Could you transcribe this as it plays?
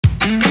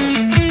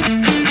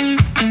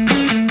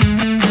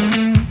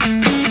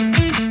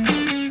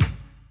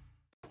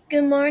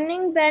Good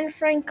morning, Ben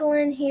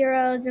Franklin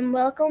heroes, and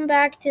welcome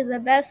back to the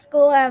best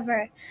school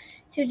ever.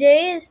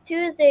 Today is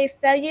Tuesday,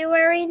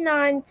 February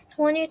 9th,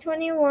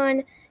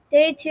 2021,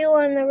 day 2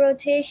 on the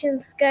rotation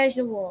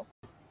schedule.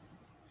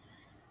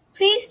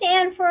 Please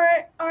stand for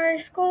our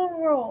school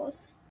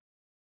rules.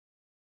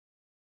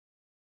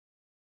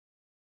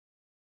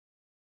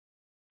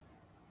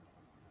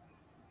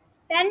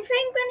 Ben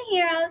Franklin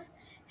heroes,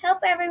 help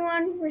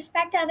everyone,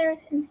 respect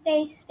others, and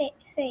stay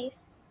safe.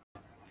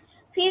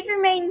 Please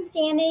remain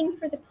standing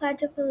for the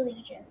Pledge of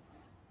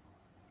Allegiance.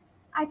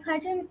 I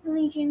pledge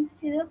allegiance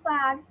to the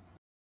flag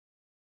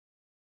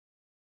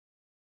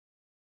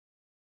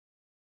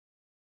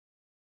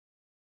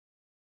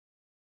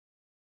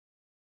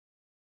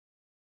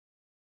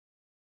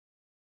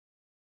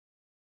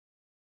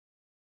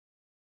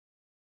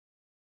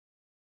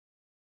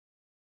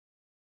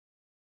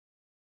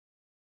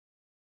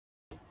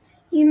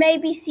You may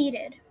be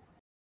seated.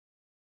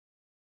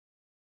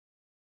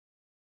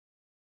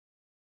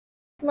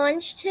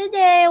 Lunch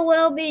today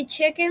will be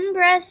chicken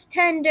breast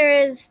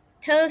tenders,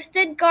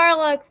 toasted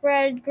garlic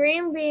bread,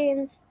 green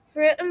beans,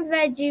 fruit and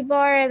veggie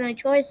bar, and a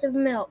choice of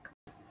milk.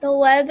 The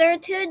weather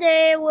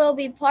today will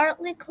be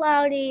partly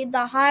cloudy.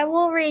 The high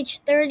will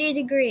reach 30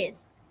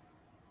 degrees.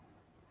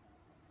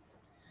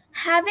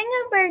 Having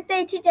a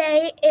birthday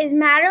today is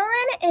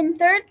Madeline in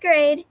 3rd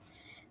grade,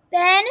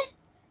 Ben,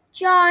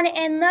 John,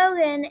 and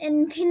Logan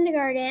in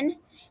kindergarten,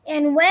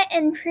 and Whit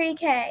in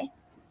pre-K.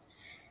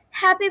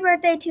 Happy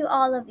birthday to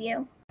all of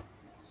you.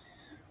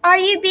 Are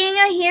you being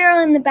a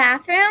hero in the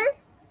bathroom?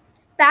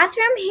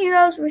 Bathroom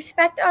heroes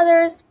respect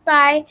others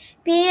by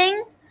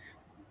being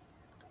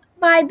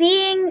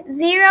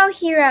zero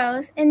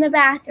heroes in the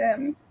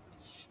bathroom.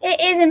 It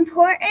is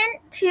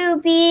important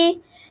to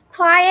be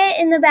quiet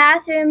in the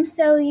bathroom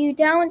so you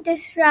don't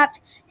disrupt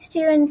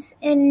students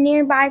in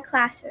nearby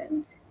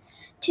classrooms.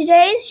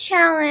 Today's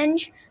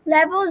challenge,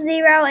 level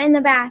 0 in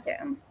the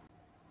bathroom.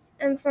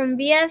 And from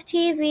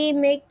BFTV,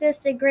 make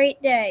this a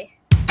great day.